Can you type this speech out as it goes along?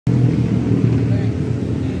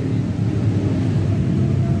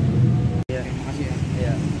Iya. Makasih ya.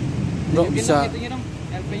 Iya. Bro, bisa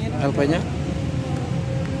LP-nya.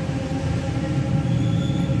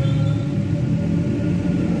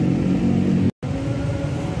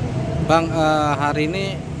 Bang, hari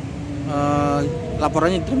ini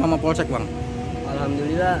laporannya diterima sama Polsek, Bang.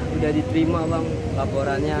 Alhamdulillah udah diterima, Bang,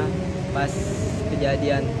 laporannya. Pas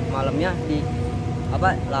kejadian malamnya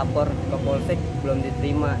lapor ke Polsek belum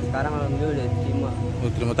diterima. Sekarang alhamdulillah udah diterima.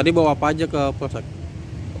 Diterima. Tadi bawa apa aja ke Polsek?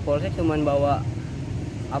 Ke Polsek cuman bawa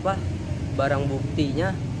barang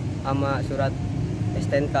buktinya sama surat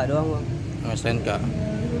STNK doang, Bang. STNK.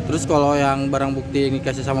 Terus kalau yang barang bukti yang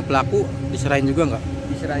dikasih sama pelaku diserahin juga nggak?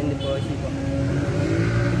 Diserahin di polisi, Pak.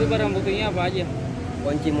 Itu barang buktinya apa aja?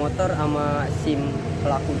 Kunci motor sama SIM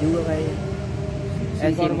pelaku juga kayaknya.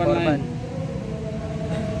 SIM korban.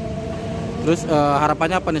 Terus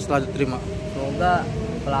harapannya apa nih setelah diterima? Semoga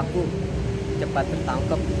pelaku cepat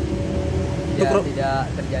tertangkap biar tidak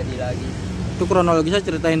terjadi lagi. Itu kronologisnya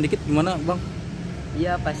ceritain dikit gimana, Bang?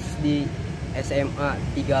 Iya, pas di SMA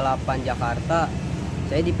 38 Jakarta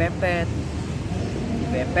saya dipepet,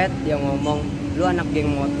 dia ngomong, lu anak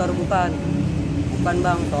geng motor bukan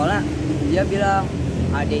Bang, soalnya dia bilang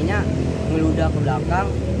adeknya ngeludah ke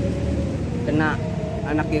belakang kena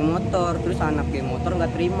anak geng motor, terus anak geng motor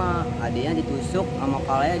nggak terima, adeknya ditusuk sama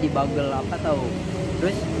palanya dibagel apa tahu.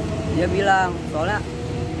 Terus dia bilang soalnya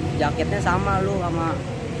jaketnya sama lu sama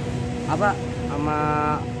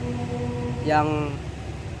yang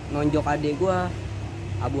nonjok adek gua,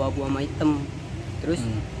 abu-abu sama hitam. Terus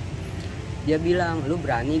dia bilang, lu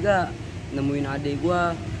berani gak nemuin adek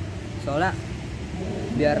gua, soalnya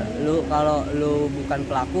biar lu, kalau lu bukan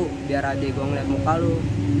pelaku, biar adek gua ngeliat muka lu.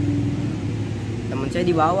 Temen saya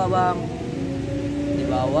dibawa, Bang,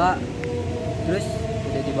 terus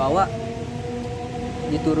udah dibawa,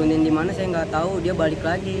 diturunin di mana saya nggak tahu. Dia balik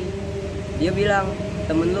lagi, dia bilang,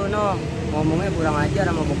 temen lu ngomongnya kurang ajar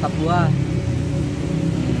sama bokap gua,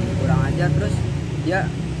 kurang ajar. Terus dia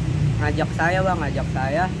ngajak saya,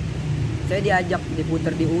 saya diajak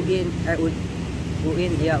diputer di UIN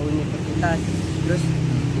ya, universitas. Terus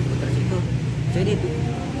diputer situ, saya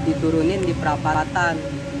diturunin di perapatan,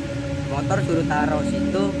 motor suruh taruh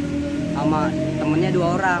situ sama temennya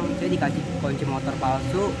 2 orang. Saya dikasih kunci motor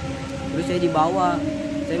palsu, terus saya dibawa.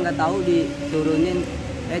 Saya nggak tahu diturunin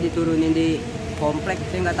di komplek,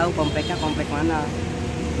 saya nggak tahu kompleknya komplek mana.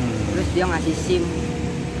 Terus dia ngasih SIM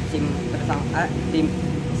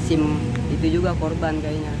itu juga korban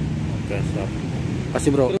kayaknya. Oke, siap.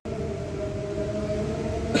 Pasti, Bro.